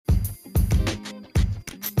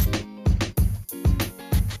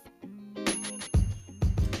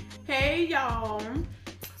Hey y'all,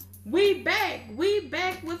 we back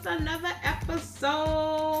with another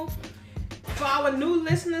episode. For our new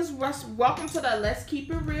listeners, welcome to the Let's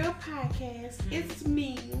Keep It Real podcast. It's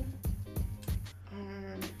me,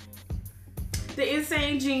 the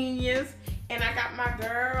Insane Genius, and I got my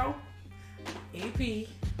girl AP,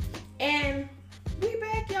 and we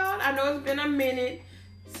back, y'all. I know it's been a minute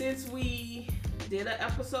since we did an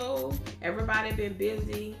episode. Everybody been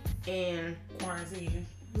busy and quarantining.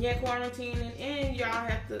 Yeah, quarantining, and y'all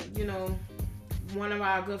have to, one of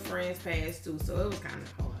our good friends passed too, so it was kind of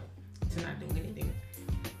hard to not do anything.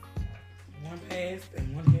 One passed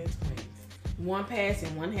and one had twins. One passed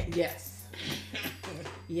and one had, yes.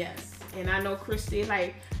 Yes. And I know Christy,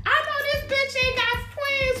 like, I know this bitch ain't got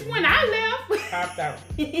twins when I left. Popped out.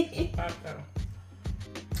 Popped out.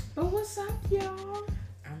 But what's up, y'all?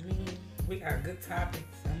 I mean, we got good topics.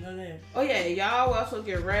 I know that. Oh, yeah, y'all also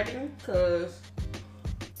get ready, because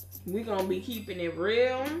we're going to be keeping it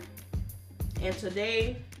real. And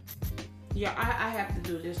today, yeah, I have to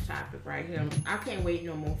do this topic right here. I can't wait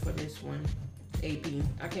no more for this one, AP.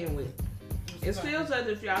 I can't wait. It feels as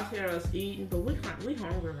if y'all hear us eating, but we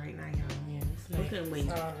hungry right now, y'all. Yeah, We couldn't wait.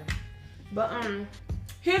 Sorry. But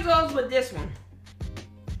here goes with this one.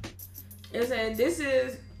 It said this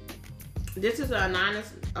is an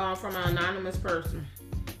anonymous from an anonymous person.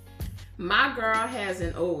 My girl has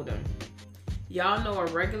an odor. Y'all know a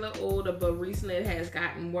regular odor, but recently it has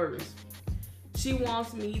gotten worse. She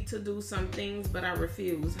wants me to do some things, but I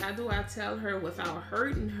refuse. How do I tell her without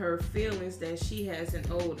hurting her feelings that she has an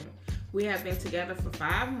odor? We have been together for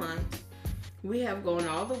 5 months. We have gone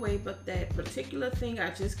all the way, but that particular thing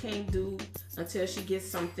I just can't do until she gets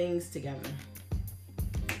some things together.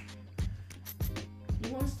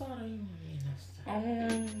 You want to start or you want me to start?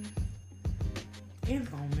 It's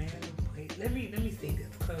gonna matter. Wait, let me say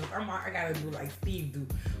this, cause I gotta do like Steve do.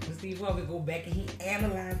 When Steve Harvey go back and he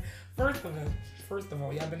analyze. First of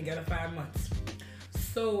all, y'all been together 5 months.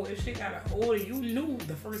 So if she got an odor, you knew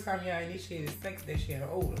the first time y'all initiated sex that she had an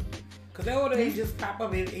odor. Cause that odor didn't just pop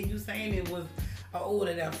up and you saying it was an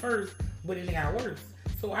odor at first, but it got worse.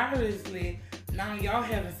 So obviously now y'all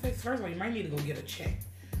having sex. First of all, you might need to go get a check.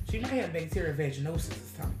 She might have bacterial vaginosis or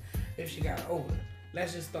something if she got an odor.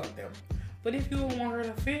 Let's just start there. But if you don't want her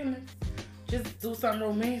to feelings, just do something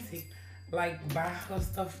romantic. Like buy her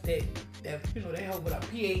stuff that help with her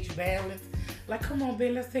pH balance. Like, come on,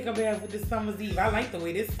 babe, let's take a bath with this summer's eve. I like the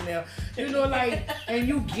way this smells. And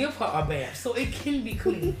you give her a bath so it can be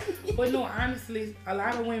clean. But no, honestly, a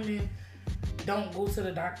lot of women don't go to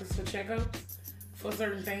the doctors for checkups for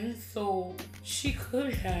certain things. So she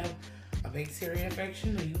could have a bacterial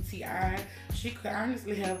infection, a UTI. She could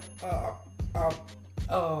honestly have a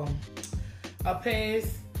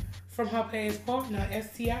past from her past partner,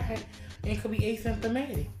 STI, and could be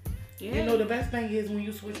asymptomatic. Yeah. The best thing is when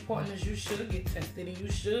you switch partners, you should get tested and you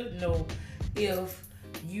should know if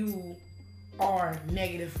you are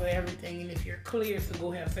negative for everything and if you're clear to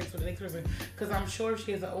go have sex with the next person. Because I'm sure if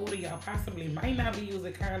she has an odor, y'all possibly might not be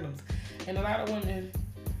using condoms. And a lot of women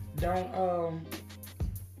don't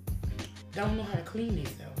know how to clean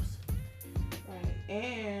themselves. Right.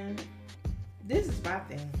 And this is my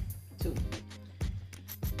thing, too.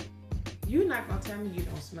 You're not going to tell me you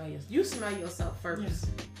don't smell yourself. You smell yourself first. Yes.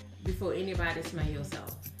 Before anybody smell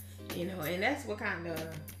yourself, and that's what kind of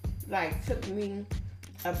like took me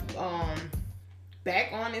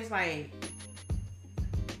back on. It's like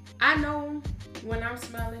I know when I'm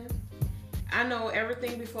smelling, I know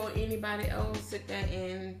everything before anybody else sit there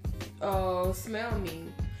and smell me.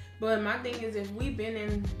 But my thing is, if we've been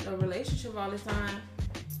in a relationship all this time,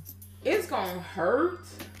 it's gonna hurt.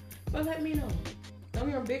 But let me know. Don't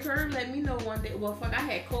be a big hurt. Let me know one day. Well, fuck, I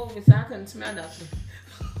had COVID, so I couldn't smell nothing.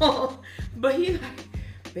 But he like,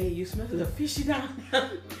 babe, you smell the fishy down there.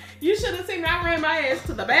 You should have seen me. I ran my ass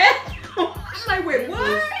to the bathroom. I'm like, wait,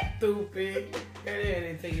 what? Stupid. They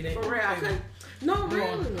didn't tell you that. For real, I couldn't. No,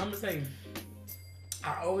 really. I'm just saying.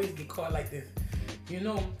 I always get caught like this.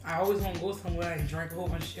 I always want to go somewhere and drink a whole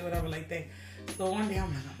bunch of shit, whatever like that. So one day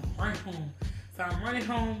I'm like, I'm gonna run home. So I'm running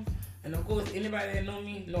home, and of course, anybody that know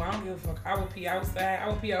me, I don't give a fuck. I will pee outside. I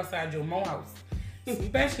will pee outside your mom's house.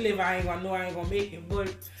 Especially if I ain't gonna make it.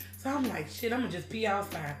 But so I'm like, shit, I'm gonna just pee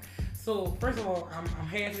outside. So first of all, I'm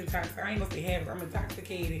half intoxicated. I ain't gonna say half, I'm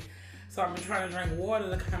intoxicated. So I've been trying to drink water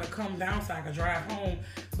to kind of come down so I could drive home.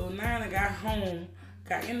 So now I got home,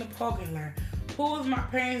 got in the parking lot, pulls my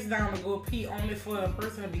pants down to go pee, only for the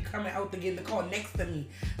person to be coming out to get in the car next to me.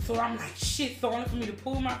 So I'm like, shit, so only for me to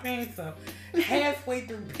pull my pants up halfway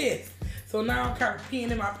through piss. So now I'm kind of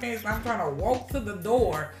peeing in my pants and I'm trying to walk to the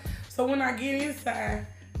door. So when I get inside,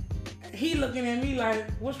 He looking at me like,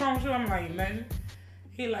 what's wrong with you? I'm like, nothing.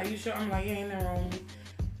 He like, you sure? I'm like, yeah, ain't nothing wrong with me.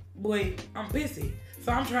 Boy, I'm pissy.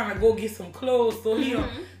 So I'm trying to go get some clothes. So he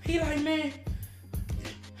like, man,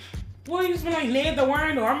 boy, you smell like Ned the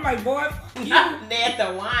Wino. I'm like, boy, you. Ned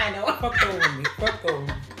the Wino. Fuck over me. Fuck over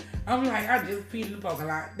me. I'm like, I just peed in the parking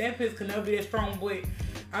lot. That piss can never be that strong, boy.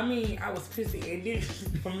 I mean, I was pissy. And then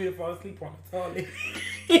for me to fall asleep on the toilet.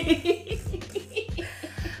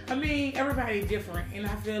 I mean, everybody's different. And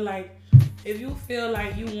I feel like if you feel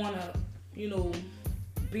like you want to, you know,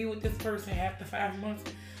 be with this person after 5 months,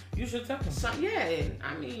 you should tell them. Yeah,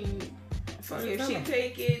 I mean, fuck if she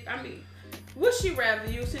take it, I mean, would she rather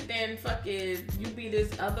you sit there and fucking you be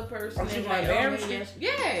this other person? Or she gonna embarrass you?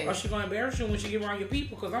 Yeah. Or she gonna embarrass you when she get around your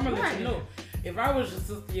people? Because I'm gonna let you know. If I was your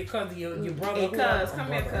sister, your cousin, your brother, come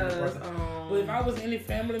here, cuz. But if I was any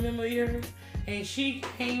family member of yours and she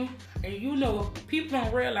came, and you know, people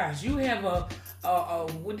don't realize you have a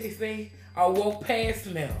what they say, a walk past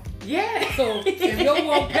smell. Yeah. So if your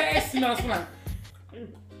walk past smells like,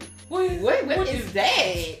 what is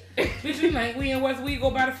that? Bitch, you like we in West, we go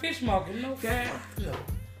by the fish market. No, no.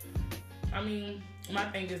 I mean, my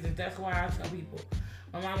thing is that's why I tell people.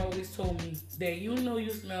 My mom always told me that you know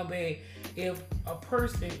you smell bad if a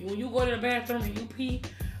person, when you go to the bathroom and you pee,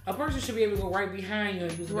 a person should be able to go right behind you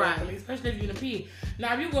and use the bathroom, especially if you're in a pee.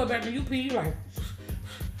 Now, if you go to the bathroom and you pee, you like,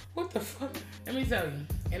 what the fuck? Let me tell you,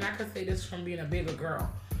 and I can say this from being a bigger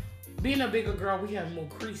girl. Being a bigger girl, we have more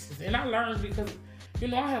creases. And I learned because, you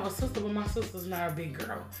know, I have a sister, but my sister's not a big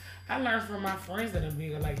girl. I learned from my friends that are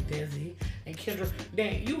bigger, like Desi and Kendra,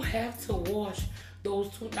 that you have to wash those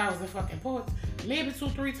 2,000 fucking parts maybe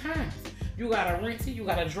 2-3 times. You gotta rinse it, you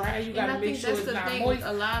gotta dry it, you gotta make sure it's not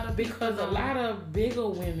moist. Because a lot of bigger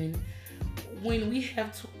women, when we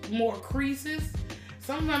have more creases,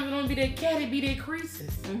 sometimes it don't be that cat, it be their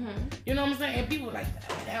creases. Mm-hmm. You know what I'm saying? And people like,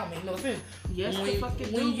 that don't make no sense. Yes,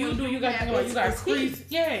 when you got creases.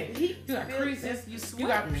 Yeah, you got creases. You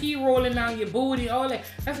got pee rolling down your booty, all that.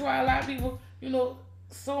 That's why a lot of people, you know,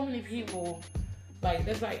 so many people, like,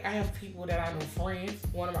 that's like, I have people that I know, friends,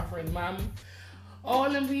 one of my friends' mama, all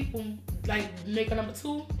them people, like, making number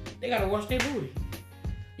 2, they gotta wash their booty.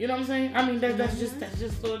 You know what I'm saying? I mean, that's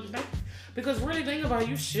just so, because really think about it,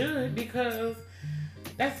 you should, because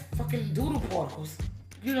that's fucking doodle particles.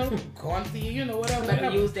 You know, going to you know,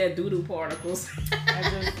 whatever. Use that doodle particles.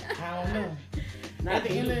 I don't know. At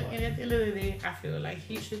the end of the day, I feel like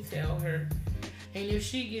he should tell her. And if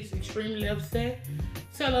she gets extremely upset,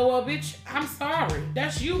 tell her, well, bitch, I'm sorry.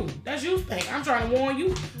 That's you. That's you stink. I'm trying to warn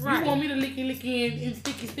you. Right. You want me to licky and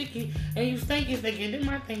sticky, and you stinky. And then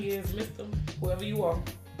my thing is, Mr. Whoever you are,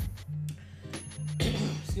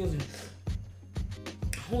 excuse me,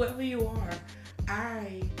 whoever you are,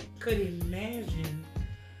 I could imagine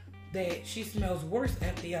that she smells worse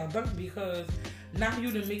after y'all done, because now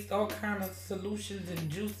you done mixed all kind of solutions and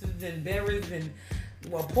juices and berries and,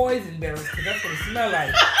 well, poison berries, because that's what it smell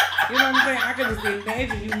like. You know what I'm saying? I can just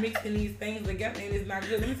imagine you mixing these things together and it's not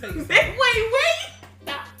good. Let me tell you something. Wait.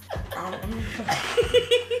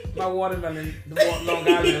 My watermelon, Long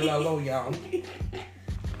Island, low, y'all.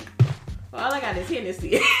 Well, all I got is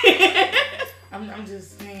Hennessy. I'm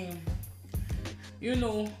just saying, you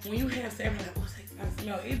know, when you have sex, like, oh, sex, I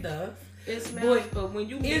smell. It does. It smells, but when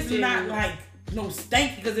you it's not like no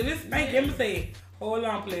stanky. Because if it's stanky, I'm gonna say, hold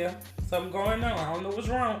on, player, something going on. I don't know what's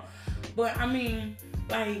wrong. But I mean,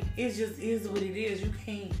 like, it just is what it is. You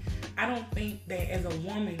can't. I don't think that as a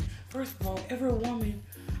woman. First of all, every woman,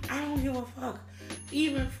 I don't give a fuck.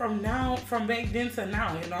 Even from back then to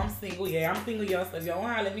now, you know, I'm single. Yeah, I'm single, y'all. So if y'all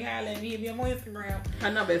want to holler at me, if you're on Instagram.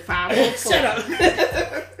 I know, but 504. Shut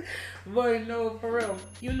up. But no, for real.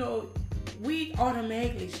 You know, we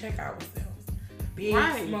automatically check ourselves. Big,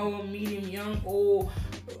 small, medium, young, old.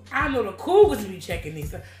 I know the cougars be checking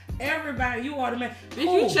this. Everybody, you automatically.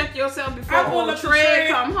 Did you check yourself before Trey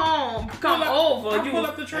come home? I pull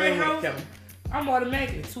up the tray house. I'm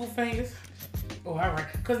automatically 2 fingers. Oh, all right.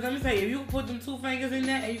 Because let me tell you, if you put them 2 fingers in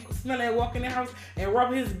there and you can smell that walk in the house and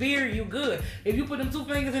rub his beard, you good. If you put them 2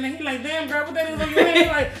 fingers in there, he like, damn, girl, what that is on your hand?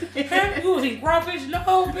 Like, hey, you was eating crawfish? No,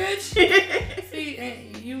 bitch. See,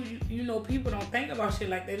 and you know, people don't think about shit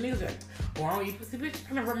like that. Niggas like, oh, I don't eat pussy, bitch.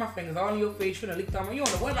 I done rub my fingers all in your face. You done licked on me. You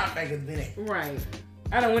don't know where my fingers been at. Right.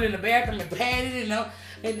 I done went in the bathroom and patted it, you know.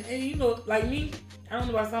 And you know, like me, I don't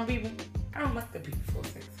know about some people, I don't like the people for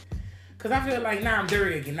sex. Because I feel like now I'm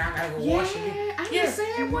dirty again. Now I gotta go wash it. Yeah, I'm the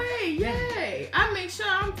same way. Yeah. I make sure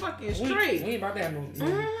I'm fucking straight. We ain't about that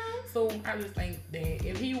no. So I just think that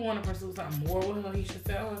if he want to pursue something more with her, he should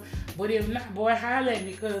tell her. But if not, boy, holler at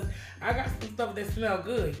me, because I got some stuff that smell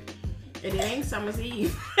good. And it ain't Summer's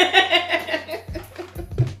Eve.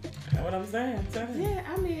 what I'm saying. I'm telling you. Yeah,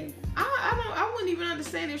 I mean, I wouldn't even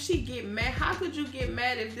understand if she get mad. How could you get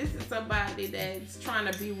mad if this is somebody that's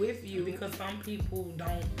trying to be with you? Because some people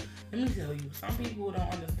don't. Let me tell you, some people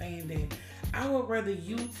don't understand that. I would rather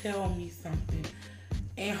you tell me something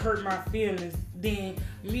and hurt my feelings than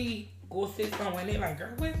me go sit somewhere and they like, girl,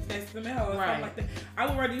 where's that smell or something like that. I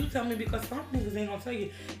would rather you tell me because some niggas ain't gonna tell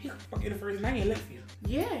you. He could fuck you the first night and left you.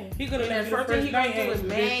 Yeah. He could have left you the first first thing he night. gonna do is,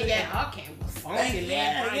 man, yeah, okay, was funky,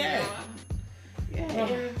 Yeah.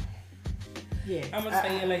 Yeah. I'm gonna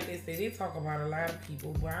tell you like they say, they talk about a lot of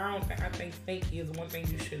people, but I think stinky is one thing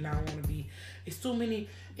you should not want to be. It's too many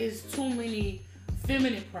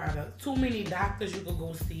feminine products, too many doctors you could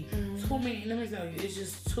go see, too many, let me tell you, it's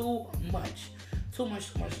just too much.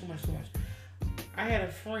 I had a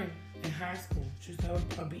friend in high school, she used to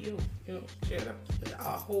have a BU, you know, she had a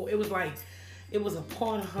whole, it was a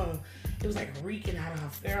part of her, it was like reeking out of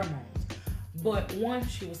her pheromones. But one,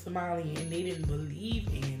 she was Somali and they didn't believe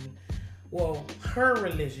in, well, her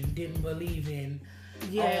religion didn't believe in,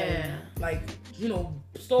 like, you know,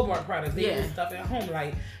 store-bought products. They did stuff at home,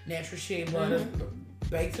 like natural shea butter,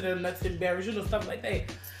 baked to the nuts and berries, you know, stuff like that.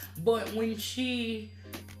 But when she,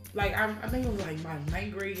 like, I think it was like my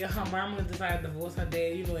 9th grade year, her mama decided to divorce her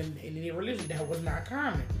dad, you know, in their religion, that was not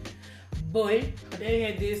common. But her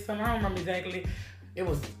dad had this, I don't remember exactly. It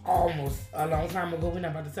was almost a long time ago. We're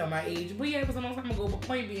not about to tell my age. But yeah, it was a long time ago. But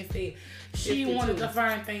point being said, she wanted to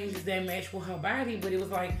find things that match with her body. But it was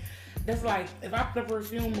like, that's like, if I put a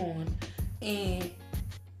perfume on and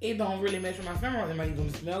it don't really match with my pheromones, it might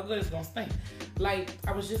gonna smell good, it's gonna stink. Like,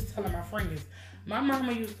 I was just telling my friend this. My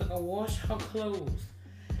mama used to go wash her clothes.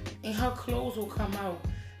 And her clothes would come out.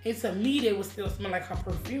 And to me, they would still smell like her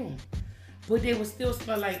perfume. But they would still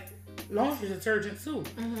smell like laundry detergent too.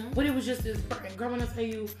 But it was just this, girl, when I tell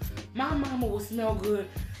you, my mama would smell good.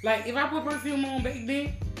 Like, if I put perfume on back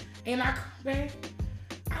then and I come back,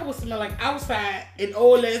 I would smell like outside an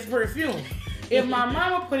old ass perfume. If my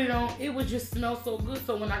mama put it on, it would just smell so good.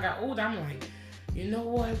 So when I got older, I'm like, you know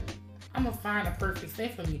what? I'm gonna find a perfect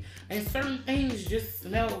scent for me. And certain things just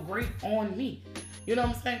smell great on me. You know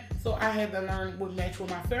what I'm saying? So I had to learn what match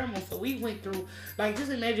with my pheromones. So we went through, like,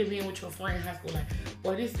 just imagine being with your friend in high school, like,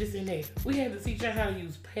 well, this, and that. We had to teach her how to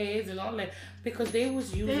use pads and all that because they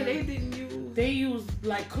was using. They didn't use. They used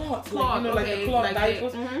like cloths, like, you know, like the cloth like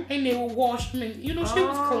diapers, and they would wash them. And you know, she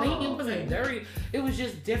was clean. It wasn't dirty. It was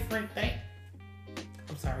just different things.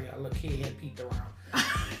 I'm sorry, y'all. Look, kid had peeked around.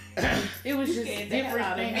 It was just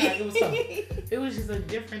different things. It was just a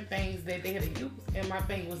different things that they had to use. And my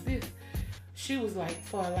thing was this. She was like,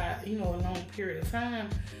 for a lot, you know, a long period of time,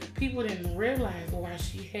 people didn't realize why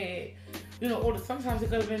she had, you know, or sometimes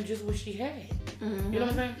it could have been just what she had. You know what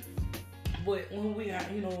I'm saying? But when we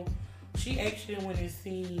got, you know, she actually went and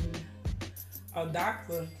seen a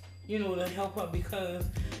doctor, you know, to help her because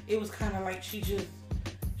it was kind of like she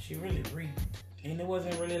really reeked. And it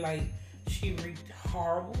wasn't really like she reeked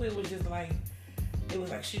horrible. It was just like,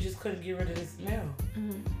 she just couldn't get rid of the smell.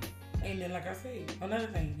 And then, like I said, another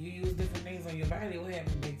thing, you use different things on your body. What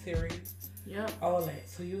happens? Bacteria. Yep. All that.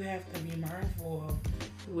 So you have to be mindful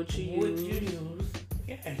of what you use.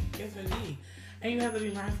 Yeah, yes indeed. And you have to be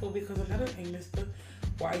mindful because another thing, mister,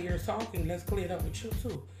 while you're talking, let's clear it up with you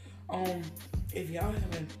too. If y'all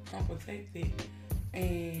haven't unprotected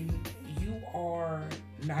and you are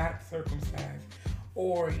not circumcised,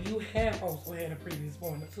 or you have also had a previous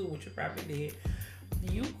partner too, which you probably did,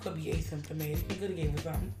 you could be asymptomatic. You could have gave us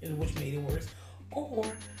something, which made it worse. Or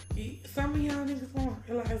some of y'all niggas won't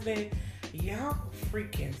realize that y'all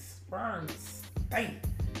freaking sperm stink.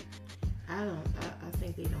 I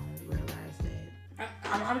think they don't realize that.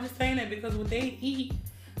 I'm just saying that because what they eat,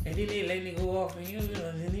 and then they let it go off, and you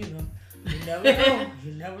never know.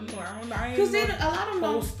 You never know. I don't know. Because a lot of them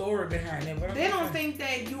whole story behind it. But they don't think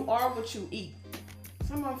that you are what you eat.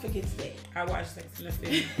 Someone forgets that. I watched Sex in the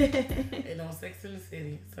City. And on Sex in the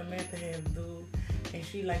City, Samantha had a dude, and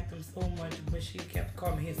she liked him so much, but she kept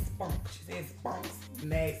calling his spunk. She said spunk's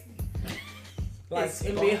nasty. Like,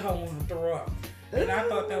 it made her want to throw up. And I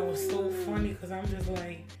thought that was so funny because I'm just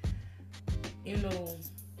like, you know,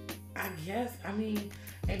 I guess, I mean,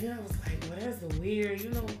 and then I was like, well, that's weird, you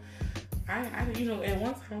know. I you know, at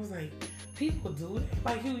one time I was like, people do that.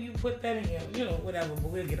 Like, you put that in your, you know, whatever, but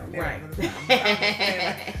we'll get on that. Right.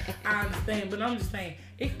 I understand, but I'm just saying,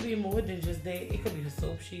 it could be more than just that. It could be the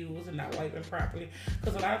soap she used and not wiping properly.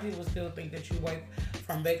 Because a lot of people still think that you wipe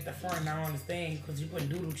from back to front. I don't understand because you put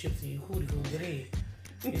doodle chips in your cootie go with it.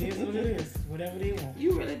 It is what it is. Whatever they want.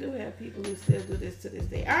 You really do have people who still do this to this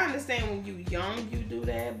day. I understand when you young, you do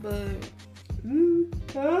that, but you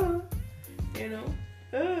know.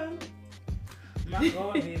 My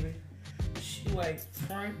God, baby. like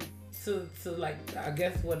front to like I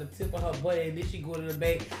guess what the tip of her butt, and then she go to the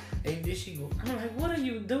back, and then she go. I'm like, what are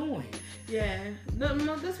you doing? Yeah,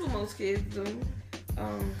 no, that's what most kids do.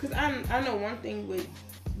 Cause I know one thing with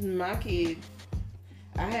my kids.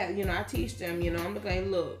 I teach them. I'm like,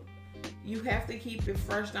 look, you have to keep it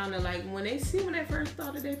fresh down to like when they first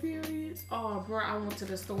started their period. Oh, bro, I went to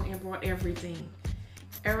the store and brought everything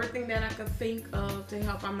that I could think of to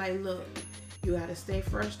help. I'm like, look. You gotta stay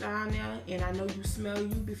fresh down there, and I know you smell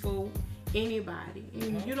you before anybody.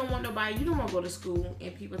 And you don't want nobody. You don't want to go to school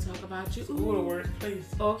and people talk about you. School the worst place.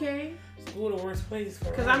 Okay. School the worst place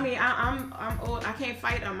for. Cause I'm old. I can't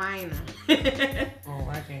fight a minor. Oh,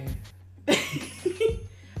 I can't.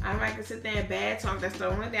 I might can sit there and bad talk. That's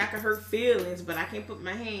the only thing I can hurt feelings, but I can't put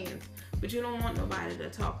my hands. But you don't want nobody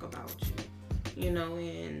to talk about you.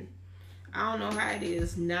 And I don't know how it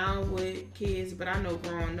is now with kids, but I know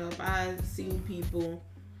growing up, I've seen people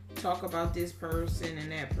talk about this person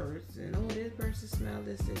and that person. Oh, this person smell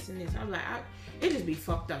this, and this. I'm like, it just be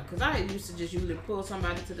fucked up. Because I used to just usually pull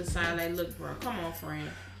somebody to the side like, look, bro, come on, friend.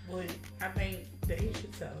 But I think that he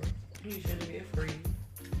should tell her. He shouldn't be afraid.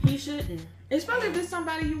 He shouldn't. Especially if it's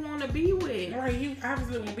somebody you want to be with. Right, he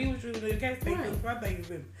obviously want to be with you. You can't take this. My thing is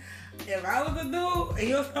this. If I was a dude and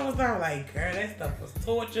your stuff was down, like, girl, that stuff was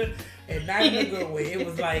torture and not in a good way. It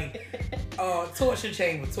was like torture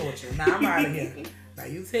chamber torture. Now I'm out of here. Now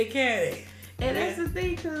you take care of it. And that's the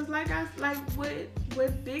thing, cause like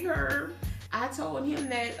with Big Herb, I told him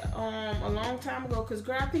that a long time ago, cause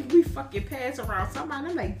girl, I think we fucking pass around somebody.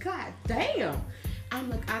 I'm like, God damn.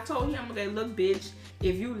 I told him, I'm like, look, bitch,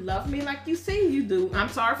 if you love me like you say you do, I'm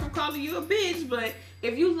sorry for calling you a bitch, but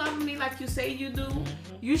if you love me like you say you do,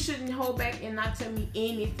 you shouldn't hold back and not tell me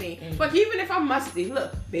anything. But even if I'm musty,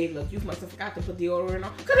 look, babe, you must have forgot to put deodorant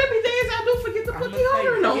on. Cause there be days I do forget to put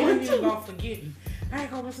deodorant on. I ain't about forgetting. I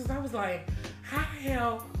ain't gonna since I was like, how the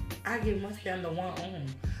hell I get musty under one on?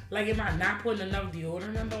 Like, am I not putting enough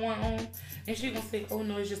deodorant under one on? And she gonna say, oh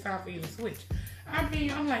no, it's just time for you to switch.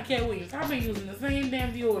 I'm like, Cat Williams, I've been using the same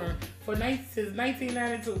damn deodorant since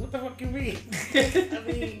 1992. What the fuck you mean?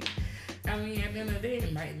 I mean, at the end of the day,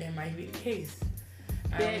 that might be the case.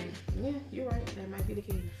 Yeah, you're right. That might be the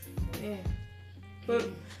case. Yeah. But,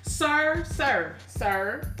 sir,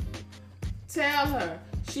 tell her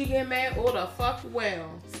she get mad all the fuck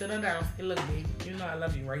well. Sit her down. Say, look, babe, you know I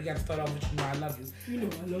love you, right? You got to start off with, you know I love you. You know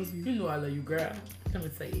I love you. You know I love you, girl. Let me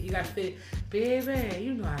tell you. You got to say, baby,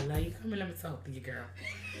 you know I love you. Come here, let me talk to you, girl.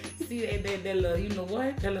 See that little, you know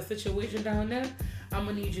what? That little situation down there? I'm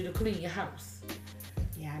going to need you to clean your house.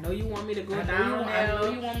 Yeah, I know you want me to go down there. I know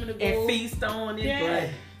you want me to go and feast on it, but...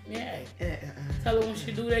 Yeah. Tell her when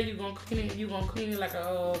she do that, you're going to clean it. You're going to clean it like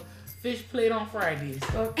a fish plate on Fridays.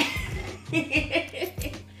 Okay.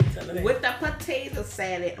 With the potato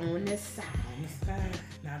salad on the side.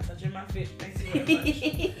 Not touching my fish. Thank you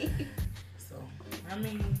very much. So, I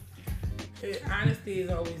mean, honesty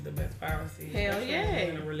is always the best policy. Hell yeah.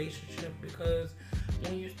 In a relationship, because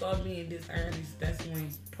when you start being dishonest, that's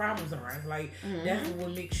when problems arise. Like, that's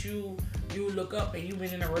what makes you look up and you've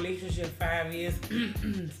been in a relationship 5 years,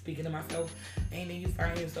 speaking to myself, and then you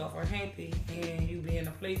find yourself unhappy and you be in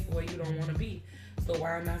a place where you don't want to be. So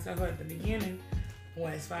why not tell her at the beginning?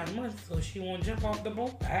 Well, it's 5 months, so she won't jump off the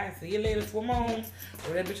boat. Alright, see you later, swim on.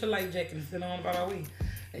 Or that bitch a life jacket and sit on about our way.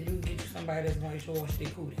 And you can get you somebody that's going to wash their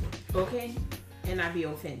cootie. Okay? And not be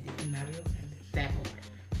offended. Not be offended. That part.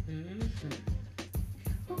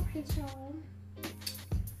 Okay, y'all.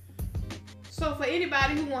 So for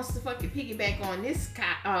anybody who wants to fucking piggyback on this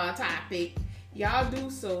topic, y'all do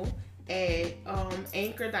so at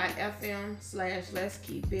anchor.fm/let's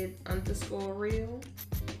keep it _real.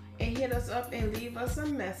 And hit us up and leave us a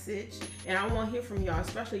message. And I want to hear from y'all,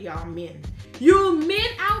 especially y'all men. You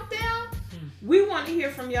men out there, we want to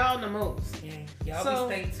hear from y'all the most. Yeah, y'all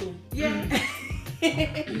be stay too. Yeah.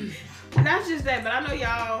 Not just that, but I know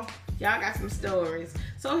y'all got some stories.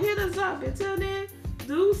 So hit us up. Until then,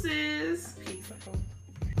 deuces.